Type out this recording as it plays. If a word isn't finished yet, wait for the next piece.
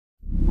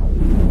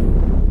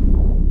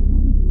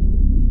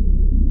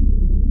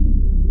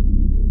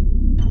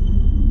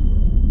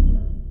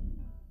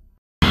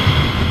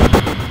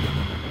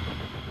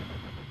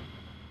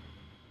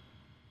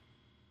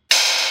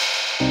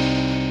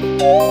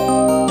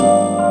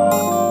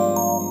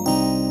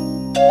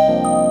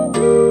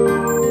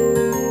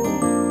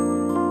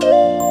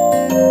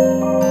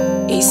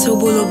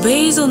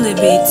Based on the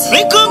beat.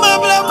 Me come a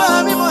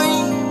blama me boy.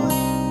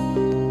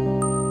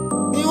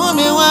 Me want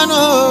me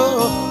wano.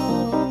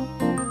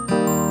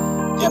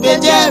 You be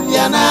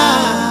jabiana.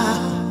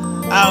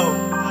 Ow.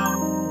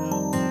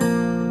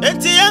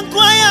 Eti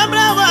yankwa ya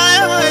blama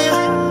ya.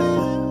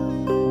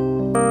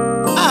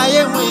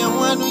 Aye mo ya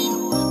wano.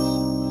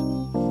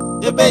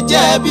 You be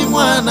jabi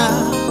mwana.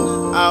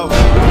 Ow.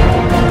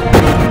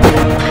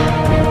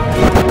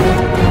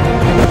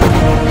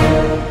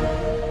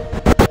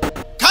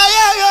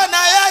 Kayayo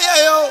na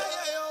yayo.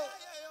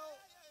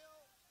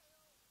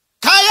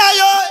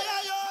 Kayayo.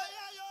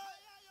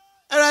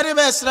 Ready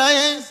best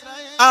right?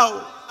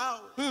 Ow.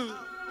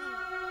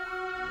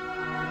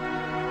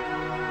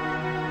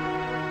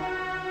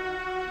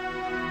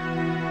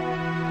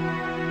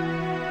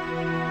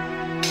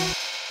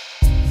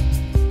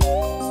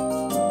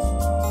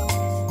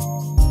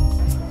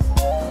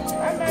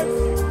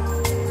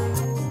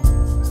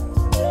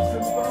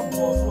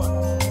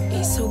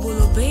 It's so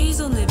below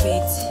based on the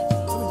beat.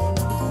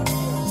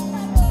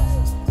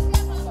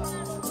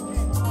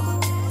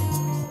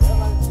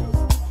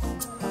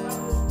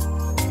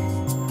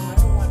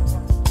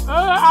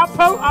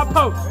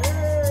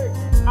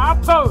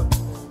 Apple.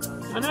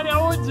 Another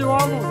old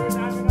Jiwamu.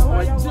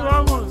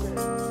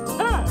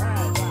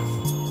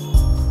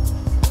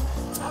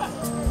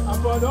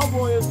 About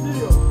boy is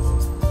serious.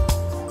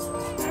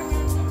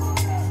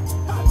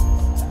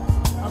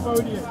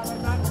 About it.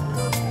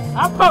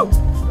 Apple.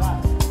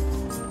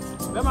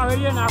 Let my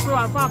radio and Apple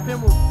and Farm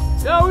Pemo.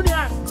 Yo,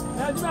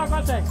 that's my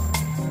contact.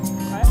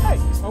 Hey,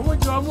 I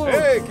want you more.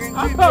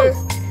 Apple.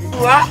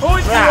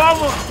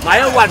 My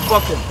own one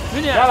fucking.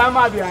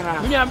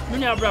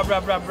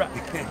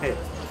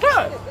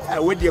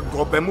 With your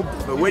gobemu,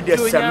 with your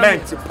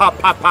cement,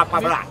 papa.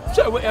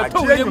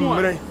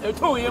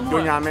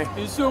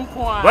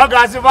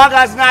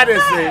 Wagas, not the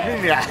same.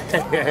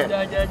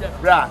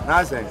 Bra,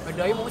 nothing.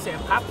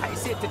 Papa, I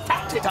said,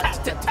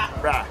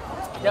 bra.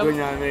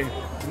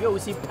 You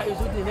see,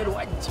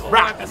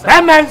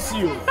 that means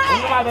you. You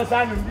have a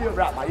son and be a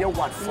rap. I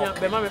want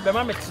the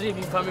mamma tree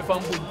coming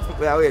from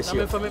where is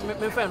your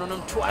friend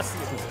on twice.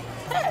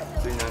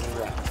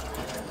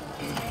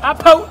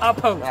 Apple.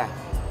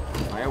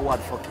 I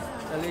want fucking.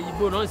 I let you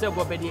go on, say,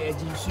 what the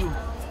edge you.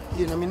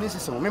 You know, this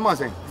is some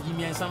mimosing. Give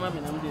me some of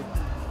them.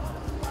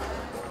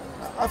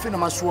 I feel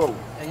I'm a swallow.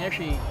 And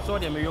actually, saw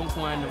them a young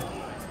one.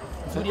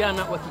 So they are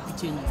not what you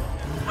change.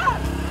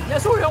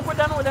 Yes, we don't put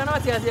down with an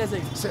artist.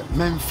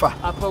 Memfa.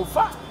 Apple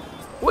fa.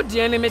 What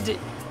the enemy did?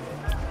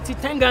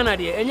 Titangana,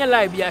 dear, and your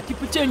life,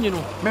 keep it changing.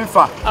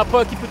 Memfa.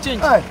 Apple keep it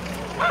changing.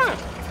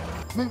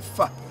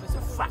 Memfa.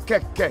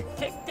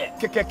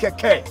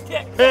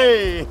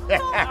 Hey,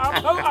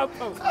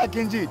 I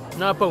can do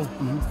Napo.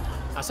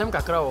 Asam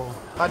Kakao.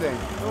 Pardon.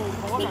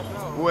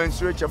 Who and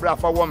switch a bra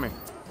for woman.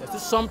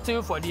 There's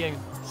something for the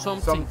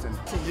something.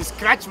 You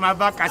scratch my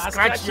back, I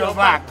scratch your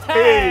back.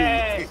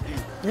 Hey,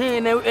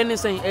 no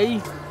anything, eh?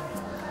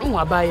 Oh,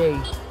 I buy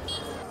a.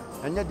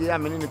 And yet, they are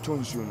many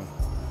tones, you know.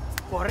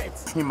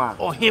 Correct. Him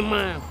or him.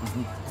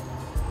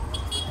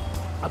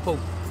 Apple.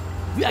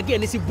 We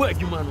again is a word,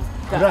 you man.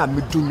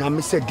 Me do not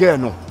miss a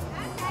girl.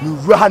 You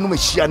run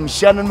machine,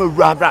 me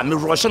rubber, me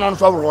Russian on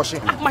for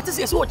Russian. Matters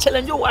is what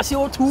challenge you was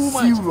your too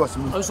much. Serious,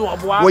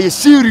 were you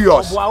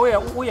serious?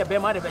 We are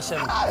better version.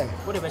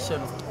 What a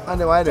version.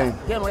 And why then?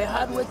 Then we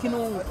hard working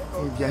on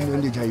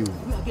January. You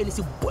again is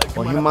a boy.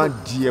 Or him,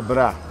 dear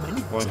bra.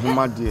 Or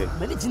him, dear.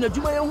 Managing a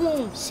Juma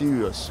home.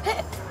 Serious.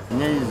 Hey,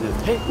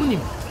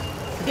 Unim.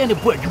 Again, a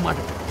boy, you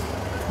mother.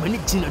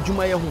 Managing a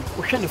Juma home.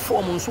 We can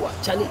form on so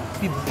Charlie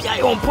be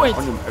on point.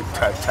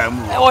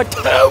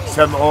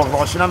 Some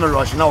Russian and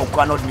Russian now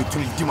cannot be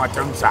too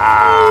Jimatams.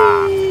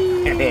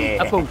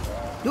 Apple,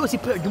 you see,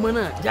 per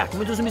Jumana, Jack,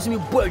 me just miss me,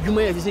 boy, you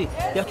may say, you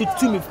have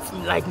to me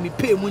like me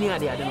pay money at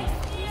the other.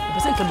 The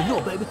person can be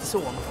no baby to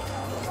so on.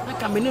 I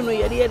can be no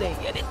idea, the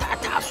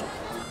Tatasso.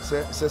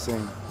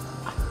 Saying,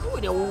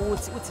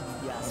 what's it?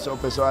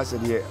 So, I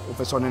said, yeah,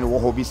 person in the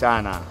Wahobby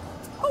Sana.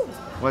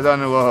 Was on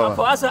the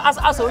wall. As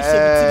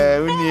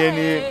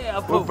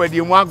open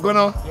you want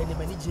gonna.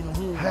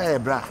 Hey,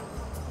 bra.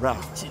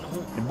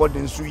 The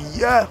body sweet,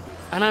 yeah.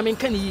 And I mean,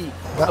 can you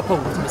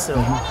upon Mr.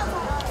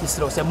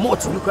 Said more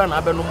to look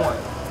around, no more.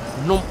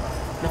 No,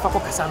 never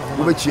focus on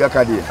which you are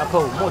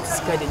upon more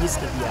sky than this.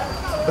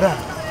 Bra,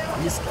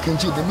 can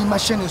you the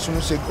machine is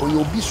say, or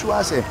you'll be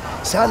sure, say,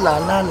 Sala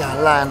la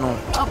no.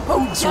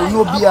 So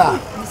you'll be a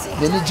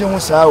the Legion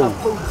was out.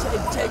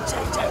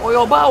 Or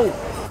your bow.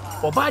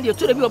 Or body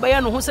to the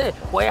Bayano who say,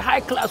 why high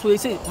class will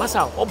say,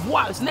 Massa, or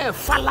boys, never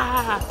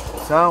falla.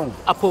 Sound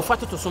a poor fat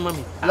to some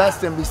mommy.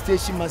 Last time the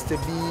station must be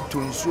to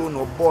ensure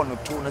no born or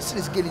to a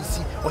serious getting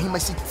see, or he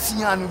must sit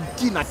Tian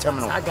dinner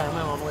terminal. I got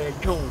my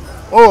own.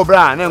 Oh,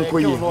 Bran, I'm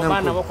going to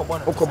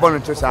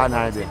Ocobon to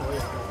Sana.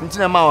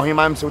 Until now, him,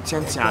 I'm so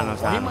 10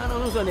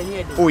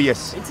 Oh,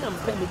 yes.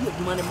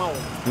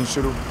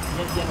 Insuru.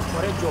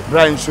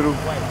 Brian Suru.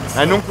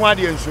 I don't want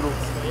the insuru.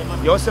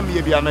 You also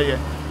may be a mayor.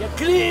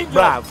 Clean,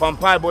 bra, from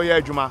Pie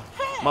Boy Juma,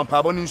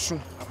 Mampabon in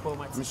Soon.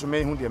 Miss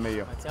May, who the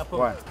mayor.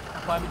 Why?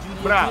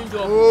 Bra,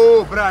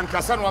 oh, Bran,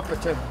 Cassan, what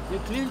picture? You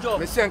clean job.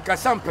 Miss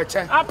Cassan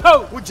picture.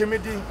 Apple, who Jimmy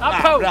D.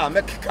 Apple,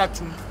 make a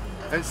cartoon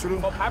and through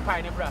Papa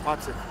in a bra.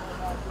 What's it?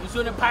 You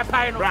saw the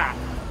Papa in a bra.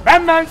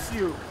 That man's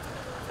you.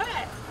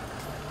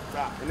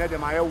 And then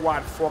my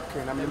word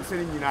forking, I'm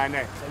saying you know, and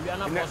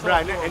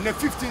the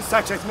 15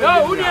 sachets.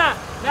 No, Unia,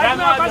 that's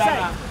not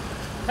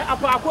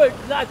Apple,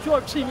 that's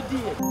your team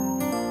dear.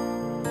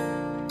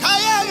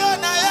 Kayayo,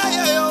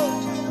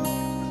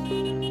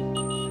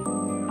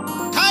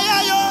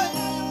 Kayayo,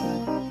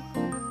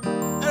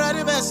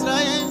 ready best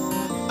line.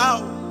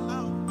 Ow.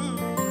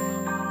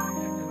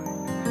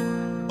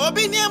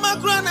 Obinia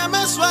Macrona,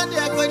 Meswan, the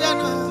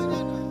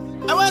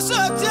Aquadano. I was so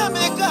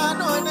Jamaica,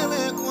 no, never.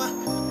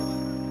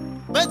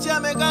 But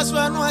Jamaica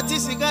swan what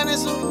is a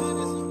ganiso.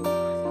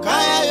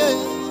 Kayayo,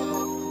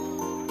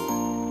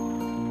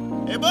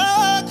 Ebo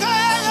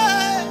Kayayo,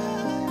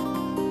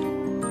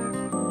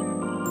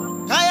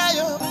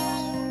 Kayayo,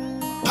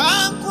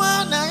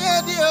 Pankwana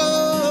Edio,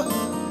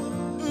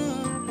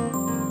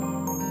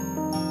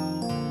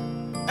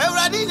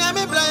 Evradina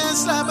me Brian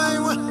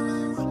Slabaywa,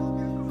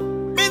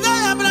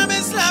 Midaya Brame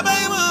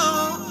Slabaywa,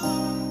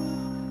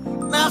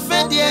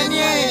 Nafedian.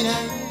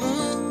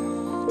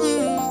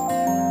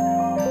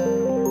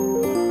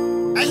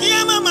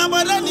 Mama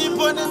badani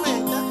pone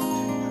mena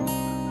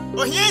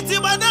Ohieti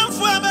badan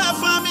fu aba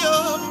fami o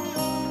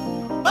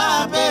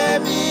Ba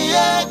baby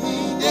ye ni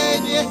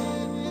dedi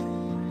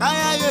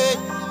Kayayo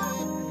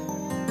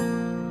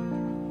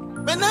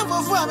Bena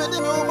fu aba de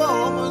me obo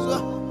omozo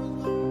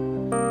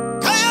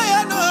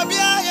Kayayo no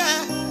bia ye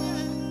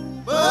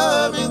Bo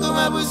mi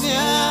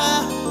kumabusia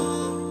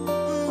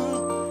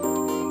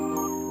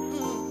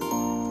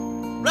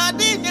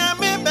Radinya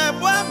me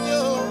bebwa mi o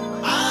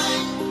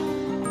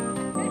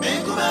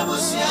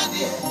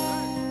Kumabusiadi,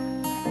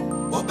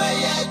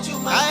 Obey to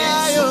my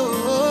ayo,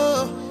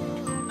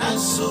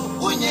 Nansu,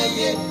 Unya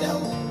Yenda.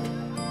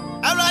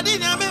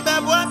 Aradina me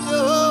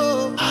babuamio,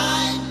 I,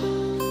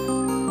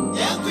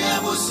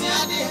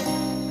 Yankuyabusiadi,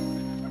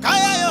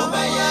 Kayayo,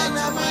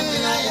 Bayana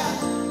Manaya,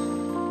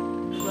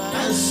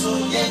 Nansu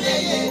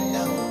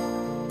Yenda.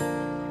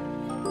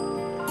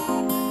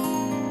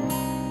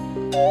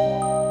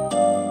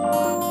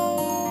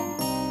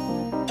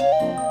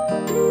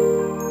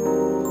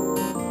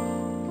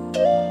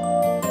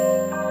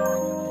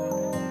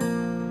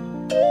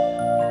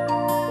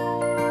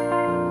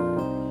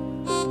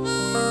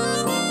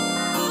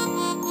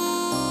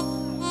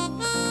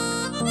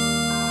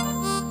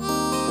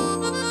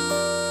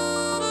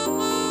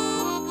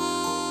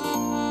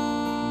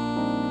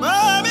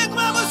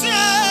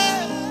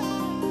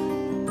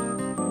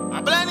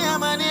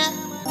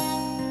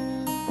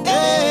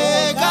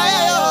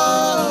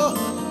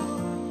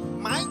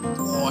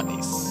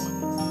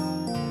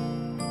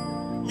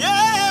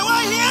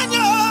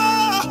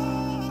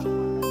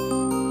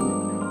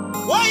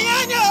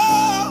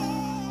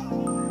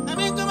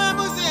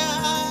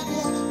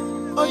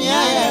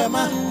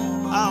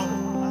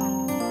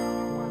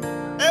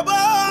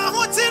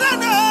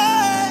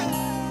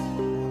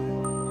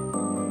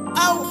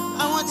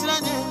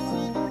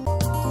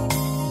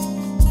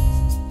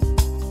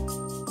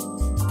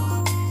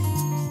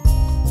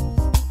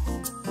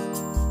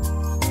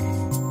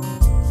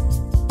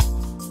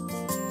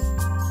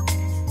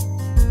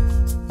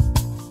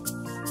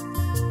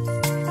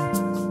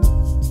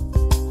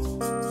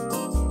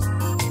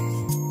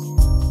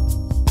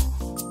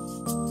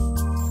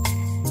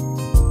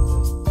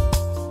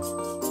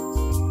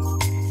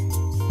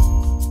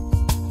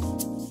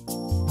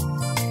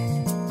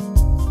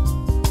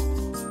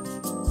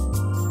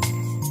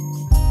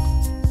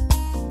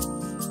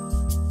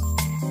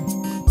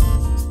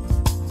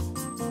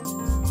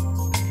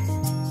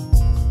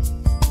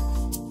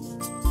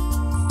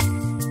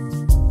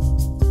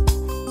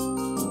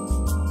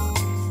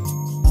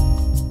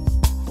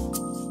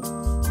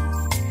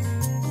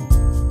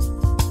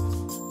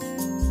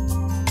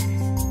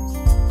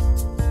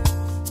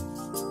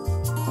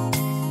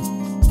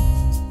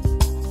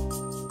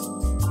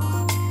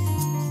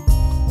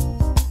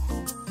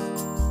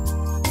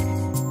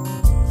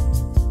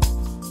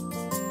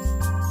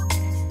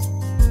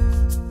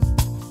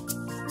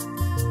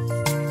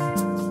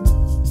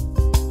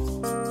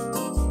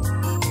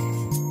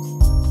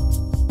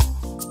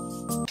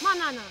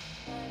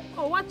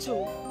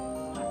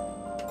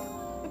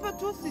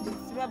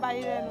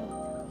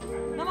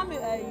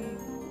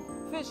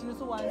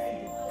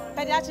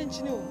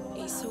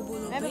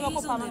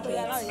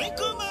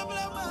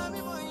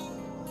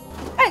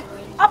 Hey,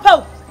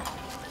 Apple!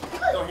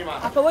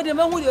 Apple, what do you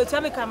mean? Who you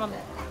tell me, come on?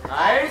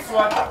 I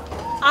swear.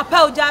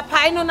 Apple,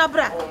 Japan, no,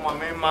 Nabra. Oh,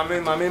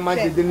 mamma,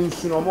 didn't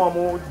see no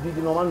more, did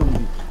no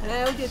one.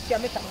 Oh, just tell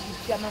me,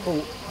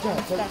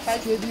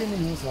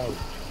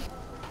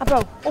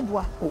 Apple,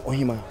 oh,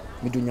 him,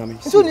 me do Yami.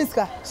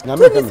 Suniska.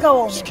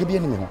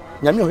 Skibian,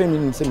 Yami,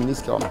 him, send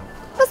Niska.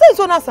 I say,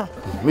 so, Nasa.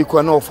 We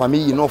can know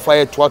family, no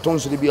fire to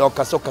atones to be our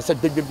casoca,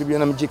 said baby,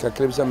 and I'm Jika,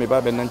 Cribs and me,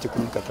 Bab and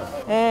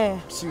Nantikumkata. Eh,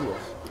 see you.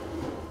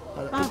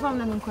 I'm from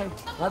them quite.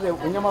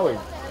 When you're away.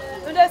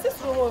 There's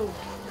this roll.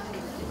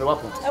 The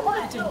weapon. I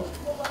want to.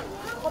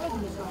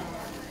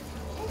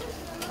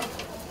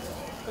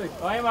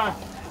 Hey, man.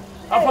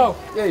 Apo.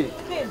 Hey.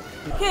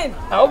 Ken.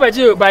 I hope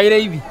you buy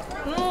it.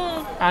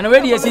 And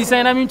already you see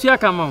saying I'm into your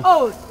come.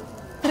 Oh,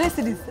 3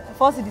 cities,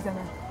 4 cities,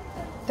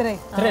 3.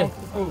 3.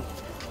 Oh.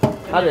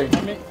 Are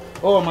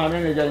oh, my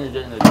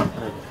manager.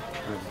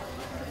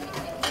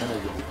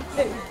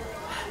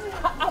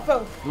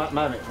 Apple.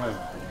 Mammy.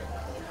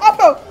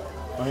 Apple.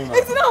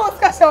 It's not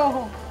what's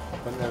going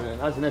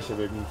As an issue,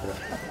 baby.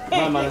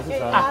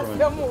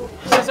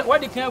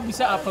 What the can we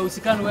say Apple?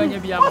 She can't wear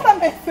your What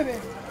am I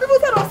saying? People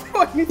said I was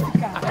going to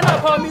and I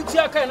call me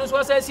Chiaka and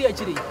what I see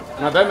actually.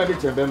 Now,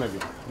 Bemmy.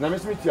 Now,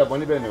 Miss Mitchell,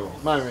 Bonnie Benno,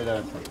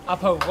 Mammy.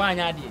 Apple, one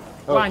idea.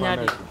 One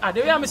idea. I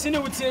don't have a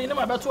single with you, no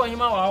matter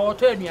him or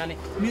turn me.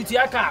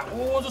 Mutiaka,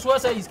 who wants to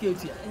say he's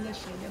guilty.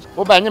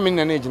 What by name in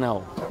an age now?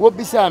 What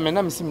beside me?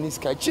 I'm seeing this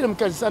guy. Chilum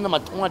can send him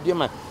at 1 dear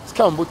man.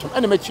 Scum bottom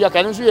and make you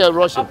can see a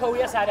Russian. Apple,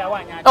 yes, I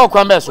want. Oh,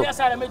 Quambeso. Yes,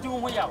 I made you.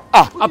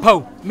 Ah,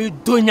 Apple, me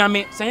doing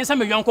me, saying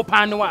some young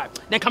Copano.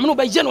 They come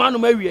over General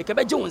Mary,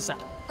 Quebec Jones.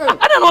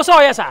 I don't know, so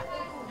yes, sir.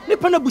 The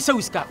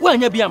Panabuska,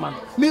 when you be a man.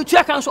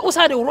 Mutiaka, so what's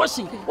the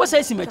Russian? What's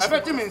the image? I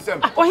bet him in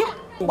some.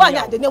 One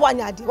yard.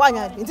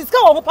 It is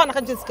come on, I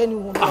can just can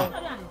you.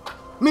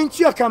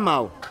 Minchia come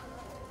out.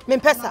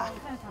 Mempesa.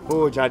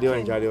 Oh, Jadio.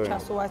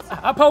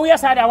 Apple,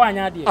 yes, I want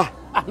idea.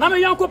 Now,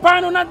 young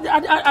Copano, not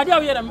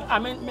I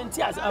mean,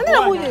 Mentias.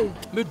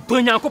 Me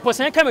doing Uncle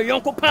Posan, come a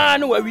young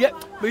Copano, where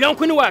young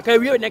Quinoa,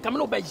 career, and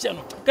come over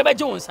General. Quebec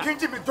Jones.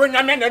 Kinji,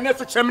 Doña Men, and next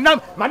to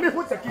Chaminam, Mammy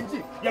puts a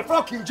Kinji. You're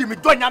fucking Jimmy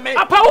Doña Men.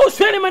 Apple,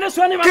 swimming and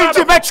swimming.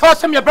 Kinji, bet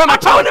Chossam, your brother.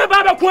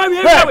 Baba, I told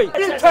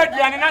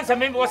you an answer,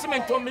 men was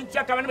meant to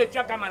Minchaka with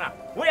Chakamana.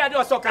 Where are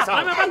those soccer?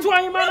 I'm about to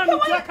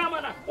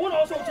Imana, who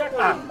also check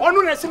on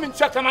who has him in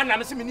Chakamana,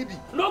 I'm assuming.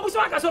 No,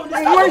 Busaka, so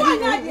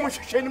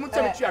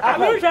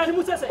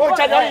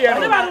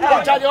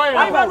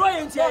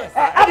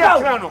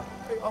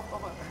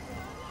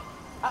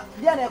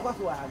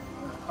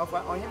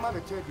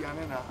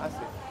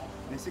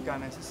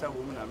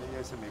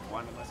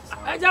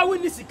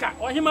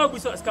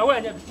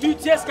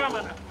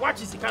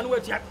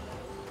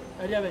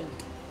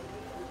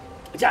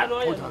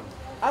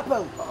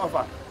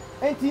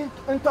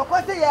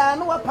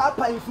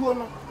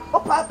O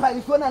papa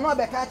is one and no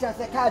be catch and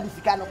say card is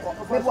can ko.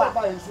 Me boa.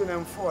 Papa is one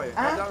and 4.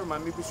 I don't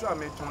remember be sure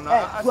me turn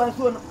na.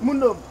 So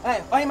mundo.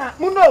 Oima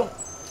mundo.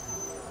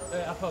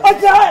 Apple.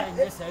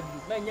 Yes,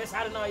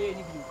 I don't know you.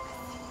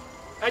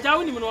 I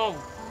don't even know.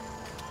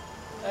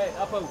 Hey,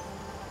 Apple.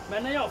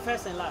 Man, you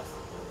first and last.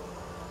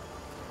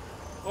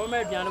 O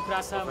me bia no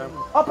kra sam.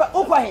 Opa,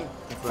 o kwa hin.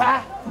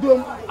 Fa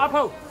dom.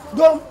 Apple.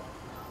 Dom.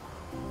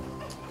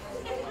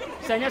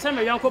 Senya se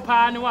me yanko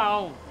pa ni wa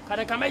on.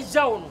 Kada ka me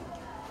jaw no.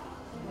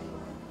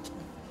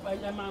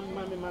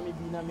 Mami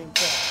bina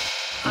menko.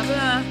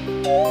 Abra.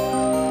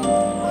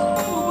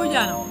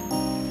 Ubujano.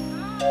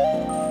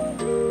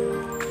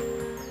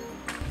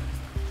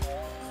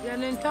 Ya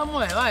nentamo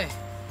vai.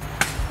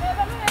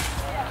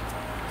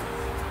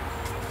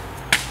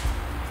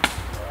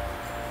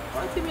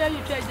 What me are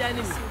you try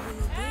jani me?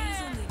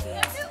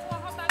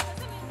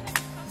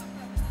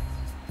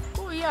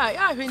 Oh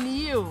yeah, hweni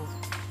ye o.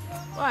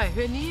 Why,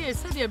 hweni ye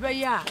said ye be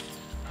ya.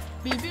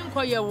 Bibi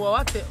nko ye wo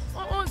ate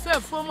on se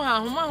fom ha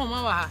homa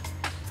wa ha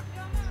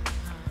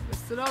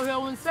sira hwe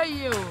won se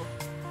ye o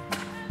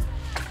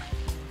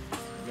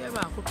ye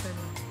ba ko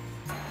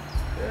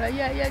pele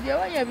ya de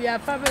wa ya bi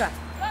afa bra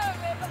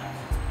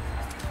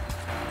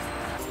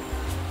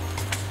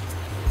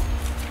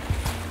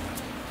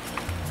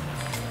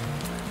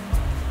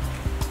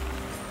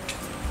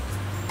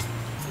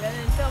ya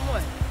ntamo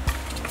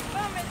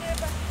ba me de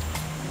ba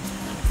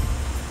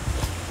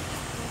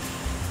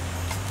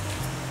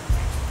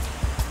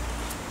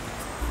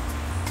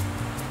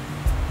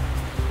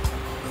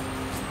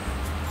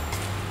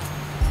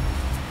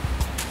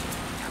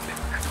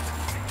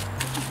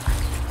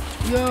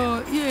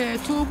Yo, yeah,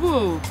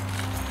 tubu.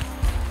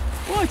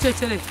 What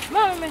chere?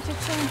 Mama me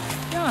chere.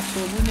 Ya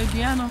tubu ne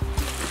biano.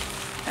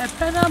 E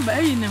pena ba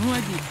yi ne ho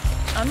adi.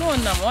 Ano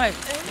na mo ai.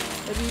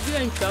 E bi bi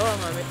anka wa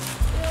mama.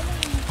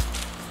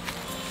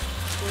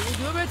 O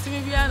di obetimi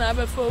bia na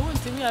abefo, wo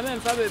ntimi a me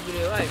mfa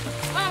bebre wai.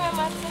 Mama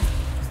mama.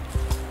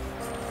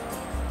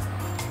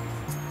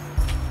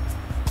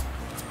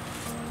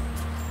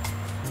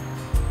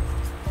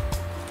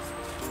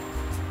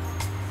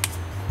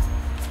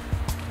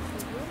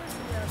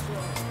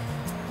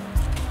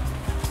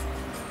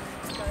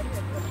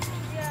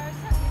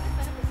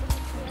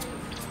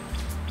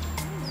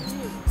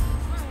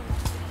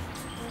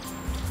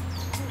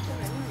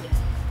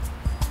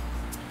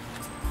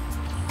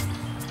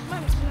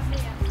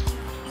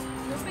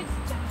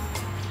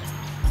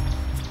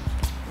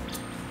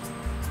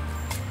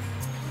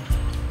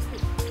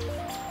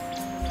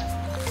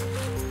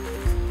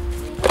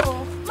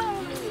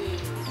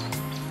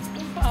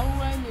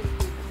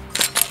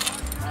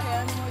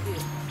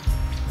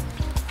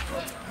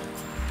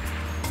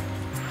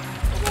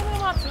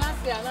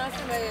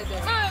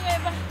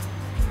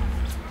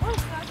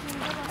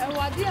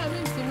 What do you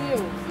mean to me?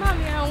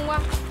 Mommy, and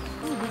what?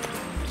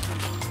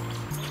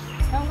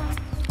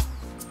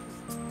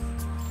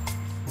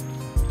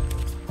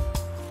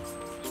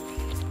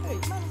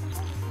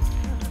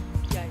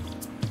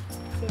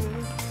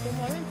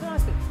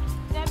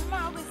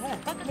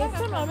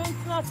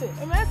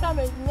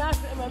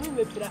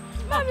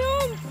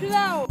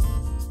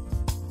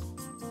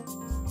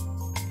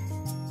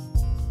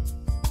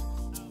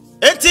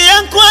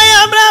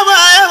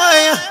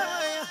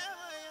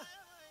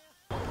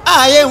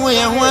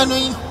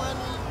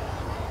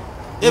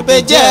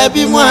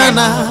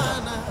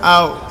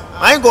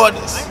 My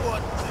goddess.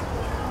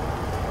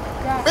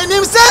 When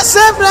him says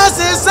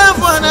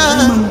someone.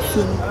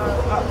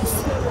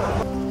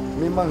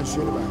 Me man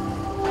should have.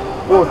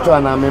 Oh,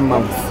 Twana, me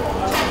mum.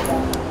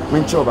 Me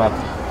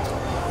choba.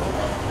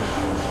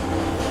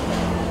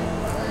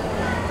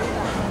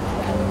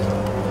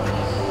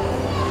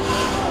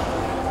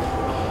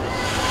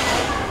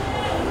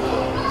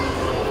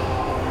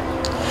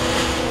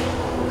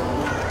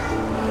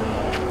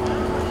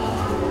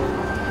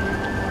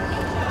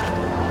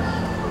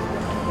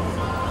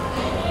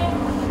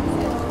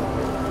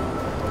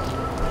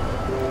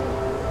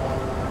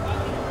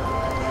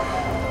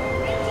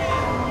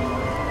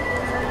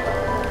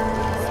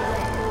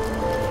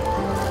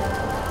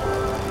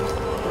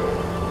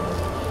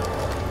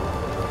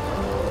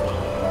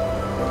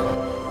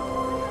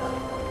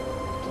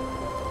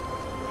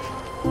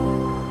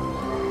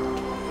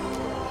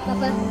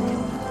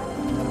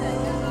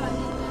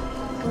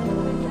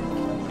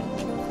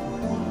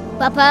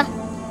 Papa,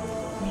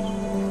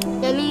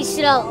 Yami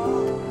Shroud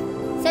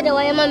said the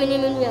way mammy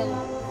named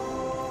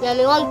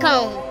Yami one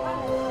count.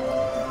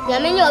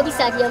 Yami, you'll be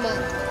sad, Yama.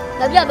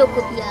 Have you ever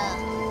copied?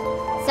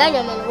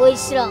 Sanyaman, boy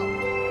Shroud.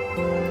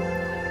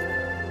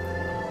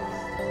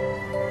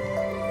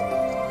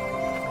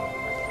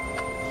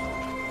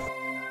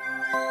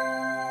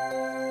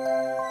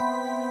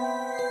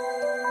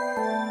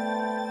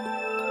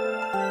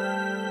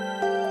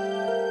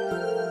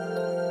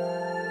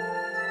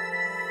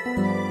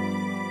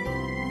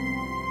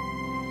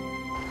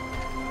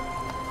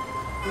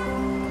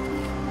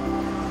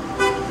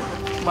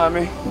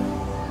 Mami,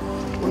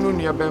 unu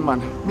ni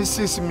abeman.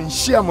 Mrs.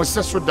 Minshia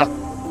Mosesoda.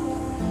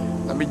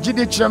 Na me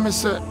gide kira me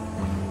se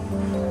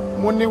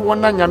moni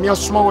wona nyame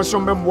asoma wo so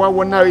mbemboa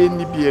wona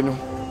eni bie no.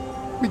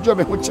 Mi jo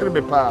me ho kire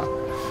me pa.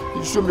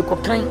 Iso me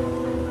kokan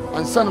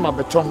ansa na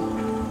mabeton.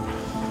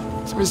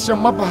 Mr.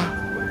 Mapa,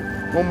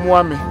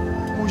 mommoa me.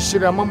 Mu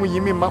hira mamu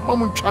yimi ma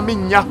mamu ntwa me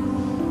nya.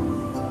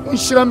 Mu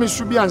hira me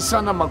su bi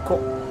ansa na makọ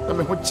na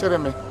me ho kire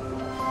me.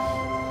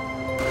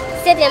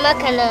 Se de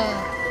makana.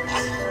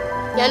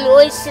 Yami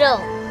oishiro.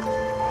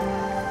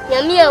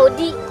 Yami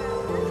odi.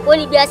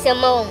 Oli bi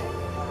asema won.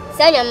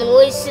 Sa yami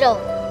oishiro.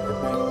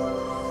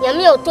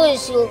 Yami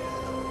otonso.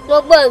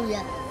 No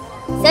gbawia.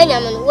 Sa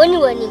yami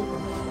woni.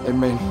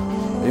 Amen.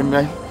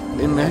 Amen.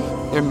 Amen.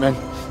 Amen.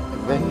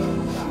 Amen.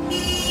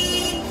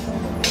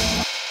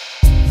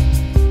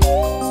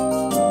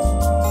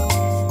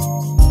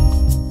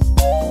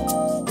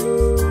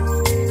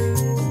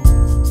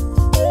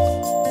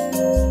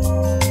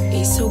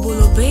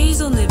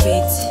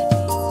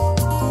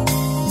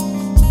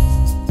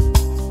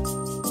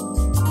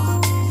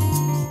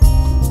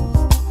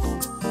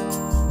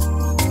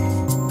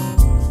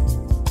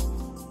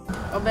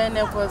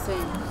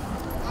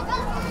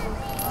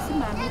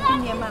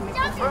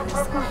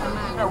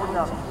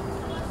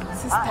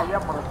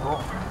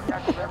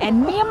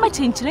 And me and my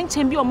children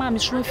be your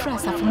mamma's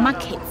friends of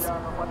markets.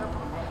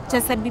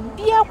 Just a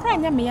bibia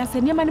crying me as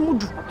a near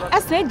mudu.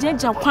 As a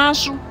judge of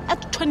Quanshu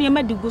at 20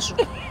 Medigus.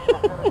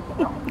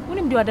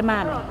 Wouldn't do the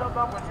man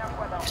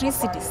 3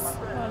 cities.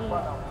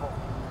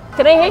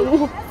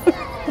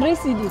 3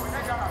 cities.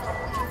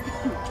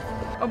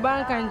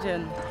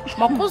 Obankanjen.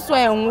 Makuswa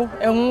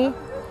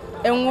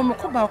and woman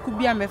could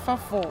be a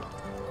mefafo.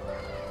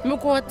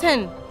 Muko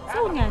 10.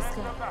 So nice.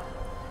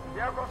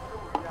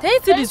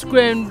 Take to this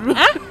grand room.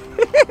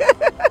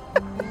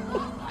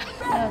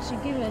 She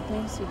give her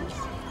 10 cities.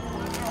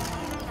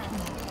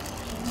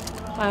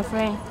 My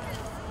friend,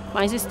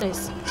 my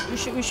sisters,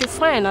 we should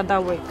find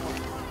another work.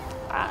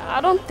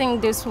 I don't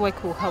think this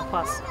work will help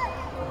us.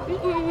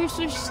 We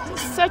should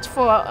search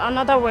for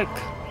another work.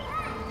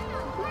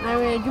 Now,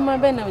 you might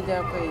be now,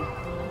 Jack.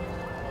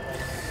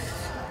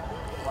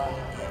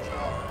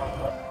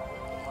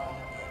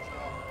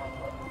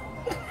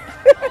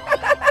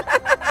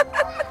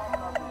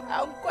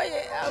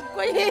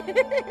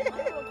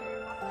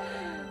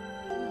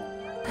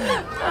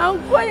 I'm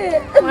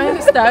quiet. My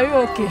sister, are you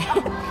okay?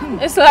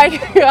 It's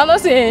like you're not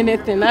saying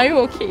anything. Are you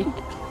okay?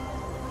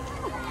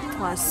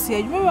 I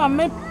said, you remember I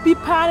met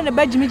people in the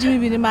bed,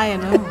 Jimmy, in my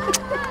own.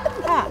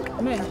 Ah,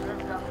 man.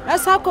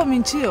 That's how come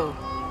in chill.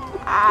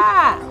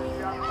 Ah,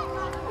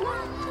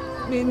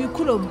 me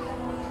could have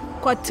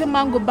got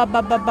mango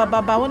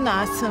baba when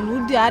I said,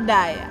 would you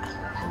die?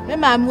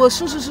 My was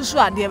so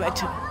at the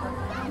better.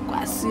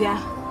 Quasia.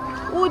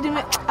 Would you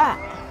make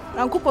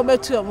I'm Cooper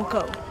better?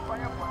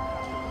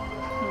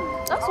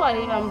 That's why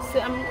I'm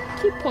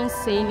keep on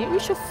saying it. We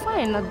should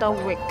find another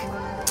work.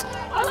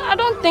 I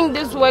don't think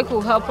this work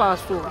will help us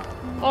too.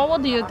 Or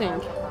what do you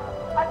think?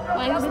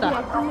 My sister.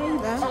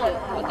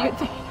 What do you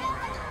think?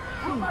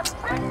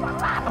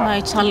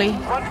 My Charlie.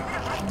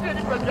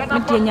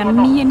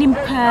 Me and him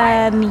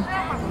pani.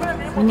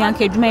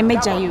 Nyanke duma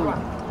meja you.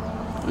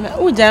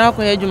 Who jara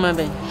ko eduma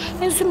be?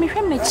 Enso me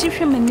hwe me chi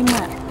hwe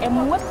manima.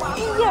 Emwa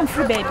bia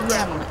mfri ba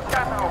bia no.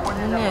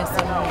 Yes.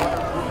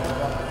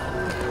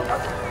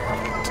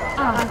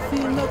 I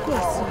feel no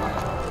question.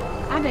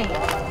 Ade.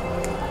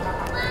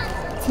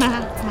 Ta.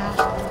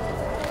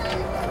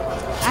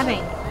 Ade.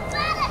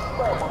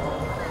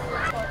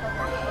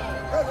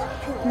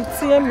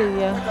 Ntie me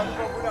ya.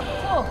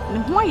 Oh, me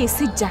ho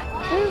ayesija.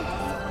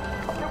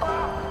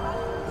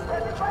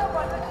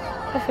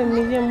 Afa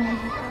me yam.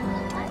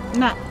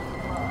 Na.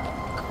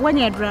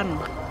 Wanya drano.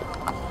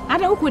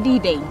 Ade ukodi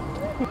dey.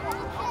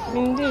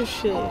 Mindi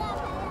she.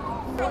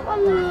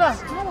 Allah.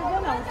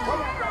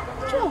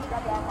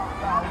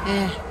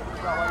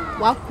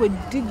 Wako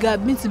diga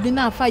binti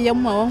bina afa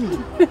yam a wo.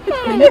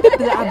 Me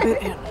people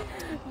abe.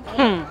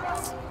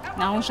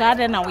 Na on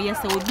shade na we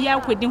say obi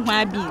akodi ho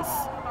abis.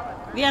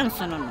 We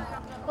anso no.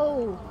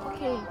 Oh,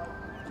 okay.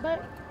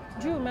 But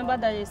do you remember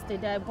that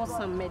yesterday I bought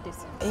some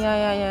medicine?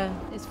 Yeah.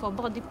 It's for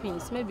body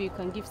pains. Maybe you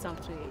can give some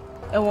to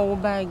it. Ewo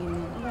bag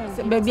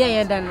ni. Baby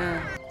aye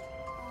dana.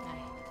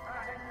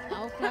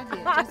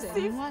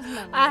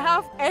 I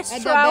have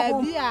extra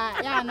room.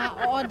 Yeah, na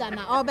order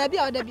na. Oh baby,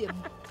 order bi.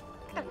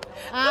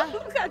 Ah.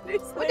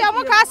 What do you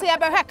want to say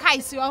about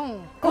kaisi o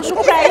hu? Ko so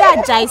kra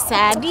ya jai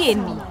sa de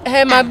ni.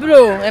 My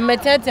bro,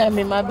 metete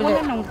me my bro.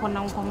 Wona nko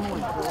na nko mo.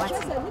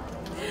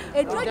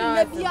 Edro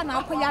ni bia na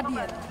akoya de.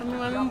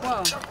 Me mbo.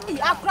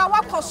 Akra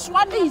wa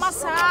kosua ni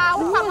masa,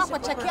 wo kwa kwa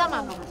check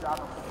ama no.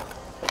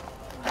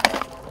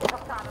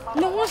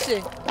 No ho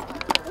se.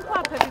 Wo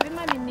apa bi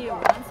ma ni ni o.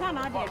 Ansa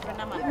na ade edro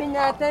na ma. Me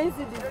nya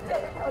tensi di.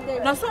 Okay.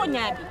 Na so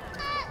nya bi.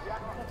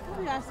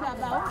 Wo ya sa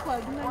ba wo kwa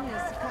aduna ni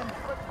esika na.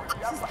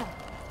 Sister.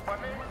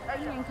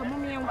 Ni nka mo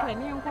mi enko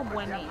ni enko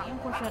boa ni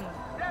enko hwe no.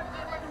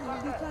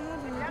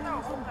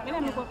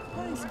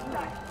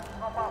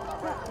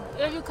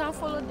 You can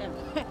follow them.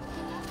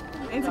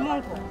 Into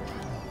Monko.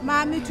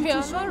 Mommy, we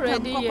are not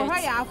ready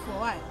yet.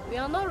 We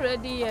are not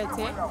ready yet,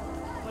 eh?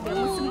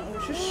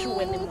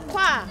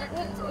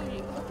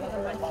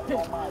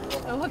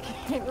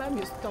 Okay, let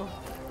me stop.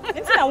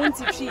 Until I want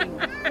to cheat.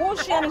 Won't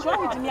share is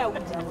wrong with me. I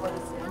would do.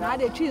 Now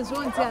the cheese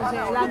won't tell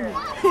you.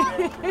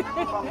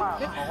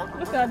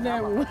 Look at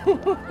them.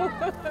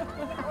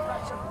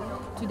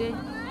 Today,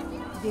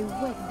 they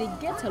work, they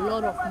get a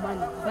lot of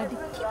money, but they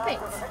keep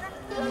it.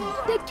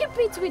 They keep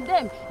it with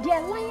them. They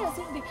are lying as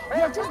if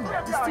they are just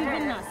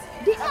deceiving us.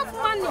 They have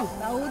money.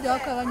 Now who they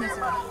cover me?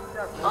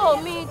 Oh,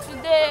 me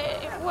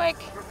today work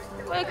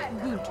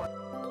good.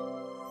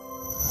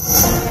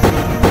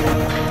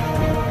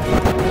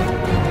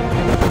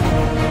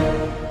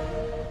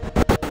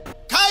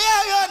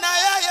 Kayayo na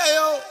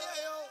yayo.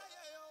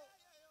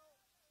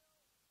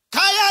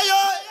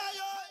 Kayayo.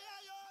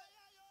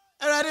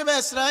 Ready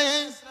best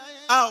Ryan.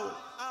 Ow.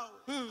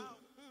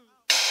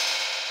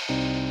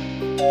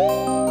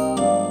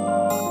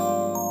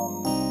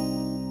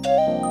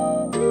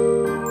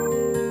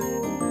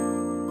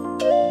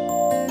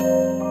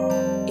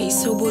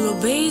 So bolo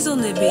based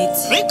on the beat.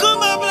 Me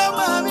come a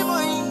blama me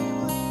boy.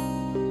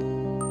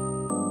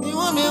 Me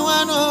want me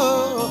wano.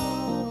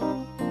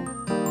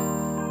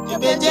 You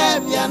be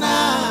jebiana.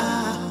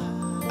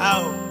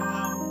 Ow.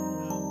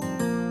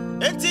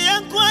 Eti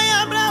yankwa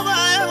ya blama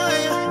ya.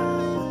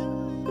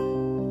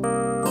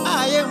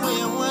 Aye mo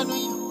ya wano.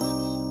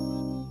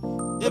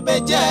 You be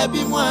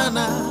jebi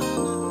mwana.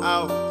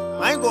 Ow.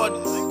 My God.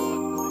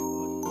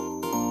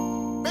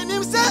 Me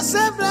nim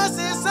se bless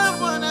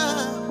someone.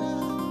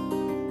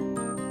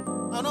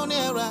 I don't know.